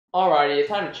Alrighty, it's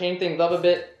time to change things up a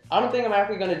bit. I don't think I'm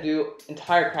actually going to do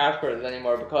entire crash courses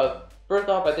anymore because, first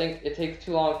off, I think it takes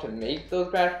too long to make those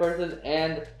crash courses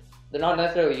and they're not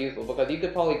necessarily useful because you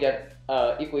could probably get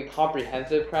equally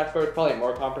comprehensive crash course, probably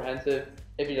more comprehensive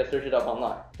if you just search it up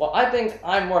online. What I think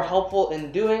I'm more helpful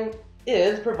in doing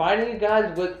is providing you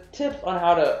guys with tips on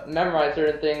how to memorize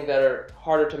certain things that are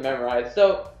harder to memorize.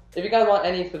 So if you guys want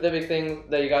any specific things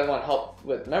that you guys want help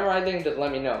with memorizing, just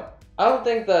let me know. I don't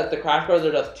think that the crash courses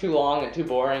are just too long and too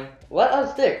boring. Let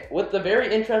us stick with the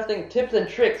very interesting tips and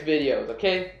tricks videos,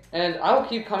 okay? And I will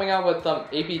keep coming out with some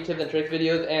AP tips and tricks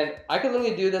videos, and I can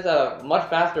literally do this at a much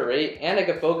faster rate, and I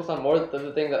can focus on more of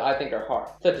the things that I think are hard.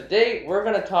 So today, we're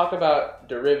going to talk about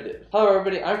derivatives. Hello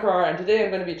everybody, I'm Karar, and today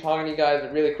I'm going to be talking to you guys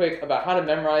really quick about how to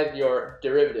memorize your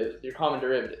derivatives, your common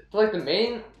derivatives. So like the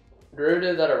main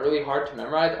derivatives that are really hard to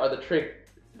memorize are the trig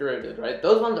derivatives, right?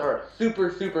 Those ones are super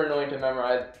annoying to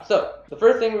memorize. So the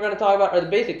first thing we're going to talk about are the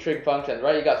basic trig functions,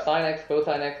 right? You got sine x,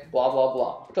 cosine x, blah blah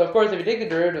blah. So of course, if you take the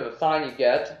derivative of sine, you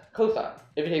get cosine.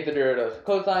 If you take the derivative of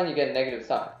cosine, you get negative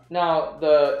sine. Now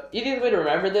the easiest way to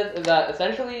remember this is that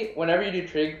essentially whenever you do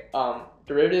trig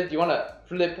derivatives, you want to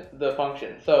flip the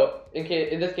function. So in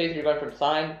this case, you're going from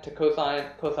sine to cosine,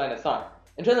 cosine to sine.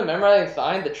 In terms of memorizing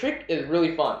sine, the trick is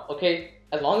really fun, okay?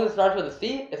 As long as it starts with a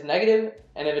C, it's negative,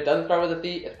 and if it doesn't start with a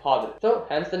C, it's positive. So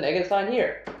hence the negative sign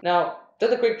here. Now,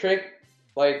 just a quick trick,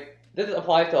 like this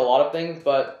applies to a lot of things,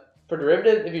 but for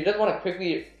derivatives, if you just want to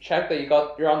quickly check that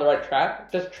you're on the right track,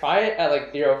 just try it at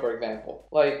like 0, for example.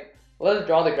 Like, let's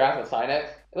draw the graph of sine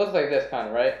x. It looks like this kind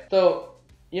of, right? So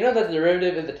you know that the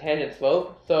derivative is the tangent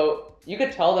slope, so you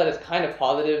could tell that it's kind of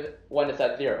positive when it's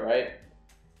at 0, right?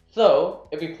 So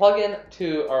if we plug in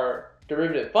to our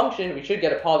derivative function, we should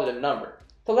get a positive number.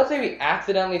 So let's say we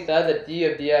accidentally said that d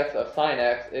of dx of sine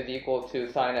x is equal to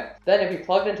sine x. Then if we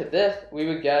plugged into this, we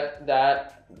would get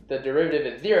that the derivative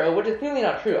is 0, which is clearly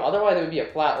not true, otherwise it would be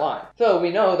a flat line. So we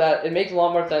know that it makes a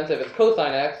lot more sense if it's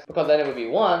cosine x, because then it would be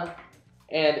 1,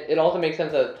 and it also makes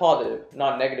sense that it's positive,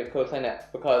 not negative cosine x,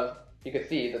 because you can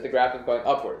see that the graph is going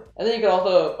upward. And then you can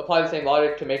also apply the same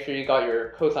logic to make sure you got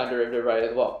your cosine derivative right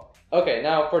as well. Okay,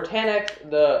 now for tan x,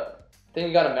 the thing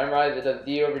you gotta memorize is that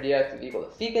d over dx is equal to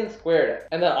secant squared x.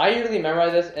 And then I usually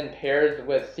memorize this in pairs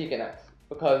with secant x,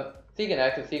 because secant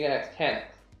x is secant x tan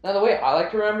x. Now the way I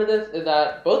like to remember this is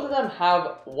that both of them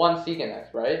have one secant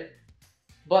x, right?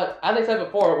 But as I said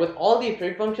before, with all these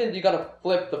trig functions, you gotta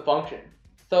flip the function.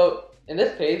 So in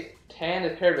this case, tan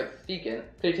is paired with secant,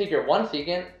 so you take your one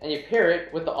secant and you pair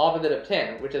it with the opposite of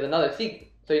tan, which is another secant.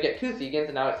 So you get two secants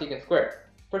and now it's secant squared.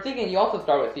 For secant, you also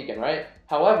start with secant, right?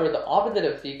 However, the opposite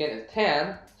of secant is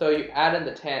tan, so you add in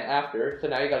the tan after, so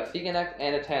now you got a secant x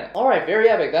and a tan x. Alright, very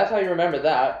epic, that's how you remember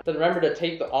that. So remember to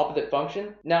take the opposite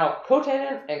function. Now,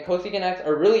 cotangent and cosecant x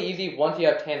are really easy once you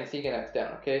have tan and secant x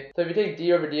down, okay? So if you take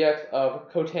d over dx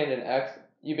of cotangent x,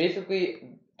 you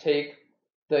basically take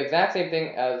the exact same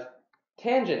thing as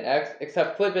tangent x,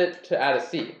 except flip it to add a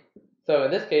c. So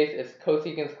in this case, it's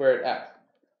cosecant squared x.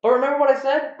 But remember what I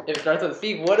said? If it starts with a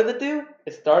C, what does it do?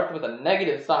 It starts with a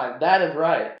negative sign. That is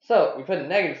right. So we put a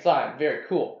negative sign. Very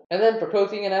cool. And then for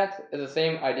cosecant x, it's the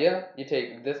same idea. You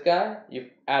take this guy,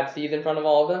 you add c's in front of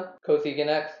all of them. Cosecant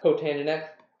x, cotangent x,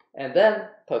 and then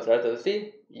plus starts with a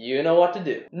C. You know what to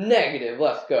do. Negative.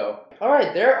 Let's go. All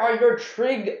right, there are your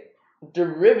trig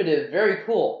derivatives. Very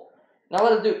cool. Now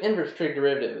let us do inverse trig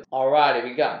derivatives. Alrighty,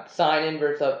 we got sine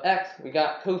inverse of x. We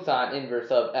got cosine inverse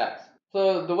of x.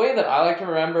 So the way that I like to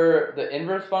remember the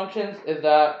inverse functions is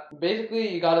that basically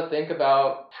you got to think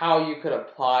about how you could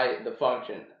apply the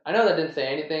function. I know that didn't say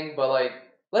anything, but like,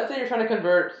 let's say you're trying to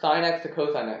convert sine x to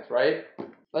cosine x, right?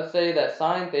 Let's say that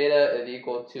sine theta is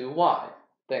equal to y.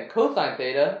 Then cosine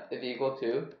theta is equal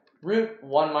to root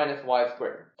 1 minus y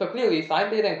squared. So clearly sine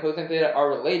theta and cosine theta are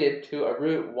related to a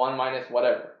root 1 minus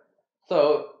whatever.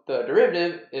 So the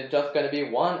derivative is just going to be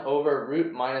 1 over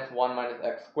root minus 1 minus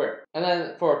x squared. And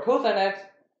then for cosine x,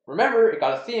 remember, it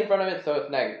got a c in front of it, so it's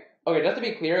negative. Okay, just to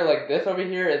be clear, like this over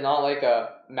here is not like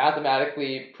a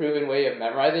mathematically proven way of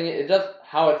memorizing it. It's just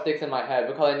how it sticks in my head,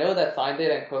 because I know that sine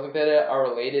theta and cosine theta are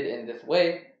related in this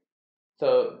way,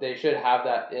 so they should have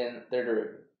that in their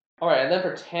derivative. Alright, and then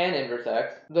for tan inverse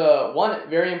x, the one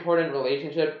very important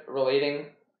relationship relating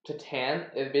to tan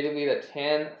is basically that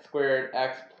tan squared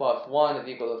x plus 1 is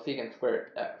equal to secant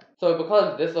squared x. So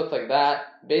because this looks like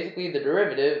that, basically the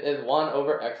derivative is 1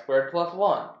 over x squared plus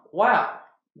 1. Wow,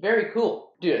 very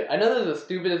cool. Dude, I know this is the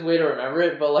stupidest way to remember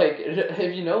it, but like,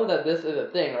 if you know that this is a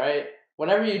thing, right?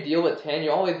 Whenever you deal with tan, you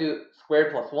always do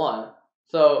squared plus 1.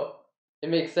 So it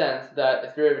makes sense that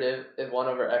its derivative is 1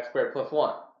 over x squared plus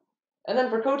 1. And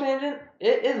then for cotangent,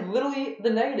 it is literally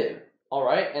the negative.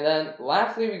 Alright, and then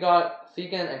lastly we got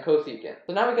secant and cosecant.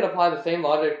 So now we could apply the same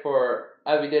logic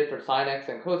as we did for sine x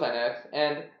and cosine x,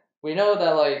 and we know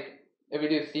that like if we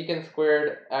do secant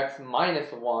squared x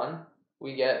minus 1,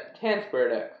 we get tan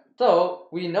squared x. So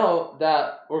we know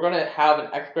that we're going to have an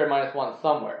x squared minus 1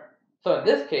 somewhere. So in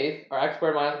this case, our x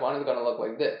squared minus 1 is going to look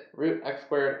like this, root x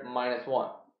squared minus 1.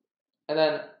 And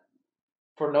then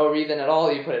for no reason at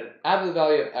all, you put an absolute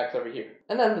value of x over here.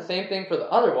 And then the same thing for the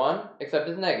other one, except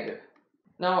it's negative.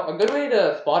 Now, a good way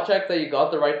to spot check that you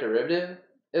got the right derivative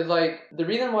is like, the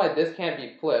reason why this can't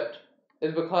be flipped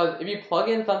is because if you plug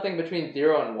in something between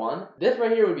 0 and 1, this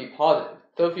right here would be positive.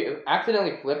 So if you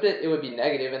accidentally flipped it, it would be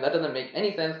negative, and that doesn't make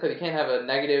any sense because you can't have a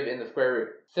negative in the square root.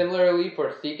 Similarly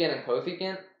for secant and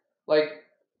cosecant, like,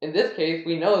 in this case,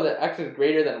 we know that x is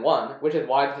greater than 1, which is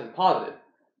why this is positive.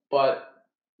 But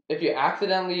if you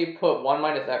accidentally put 1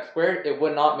 minus x squared, it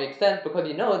would not make sense because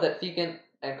you know that secant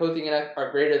and cosecant x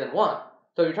are greater than 1.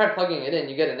 So if you try plugging it in,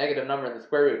 you get a negative number in the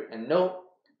square root, and no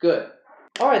good.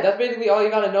 Alright, that's basically all you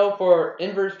gotta know for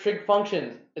inverse trig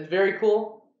functions. It's very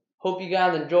cool. Hope you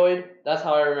guys enjoyed. That's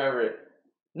how I remember it.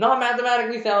 Not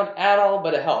mathematically sound at all,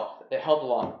 but it helps. It helped a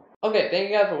lot. Okay, thank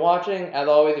you guys for watching. As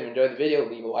always, if you enjoyed the video,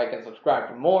 leave a like and subscribe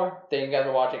for more. Thank you guys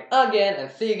for watching again,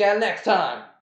 and see you guys next time.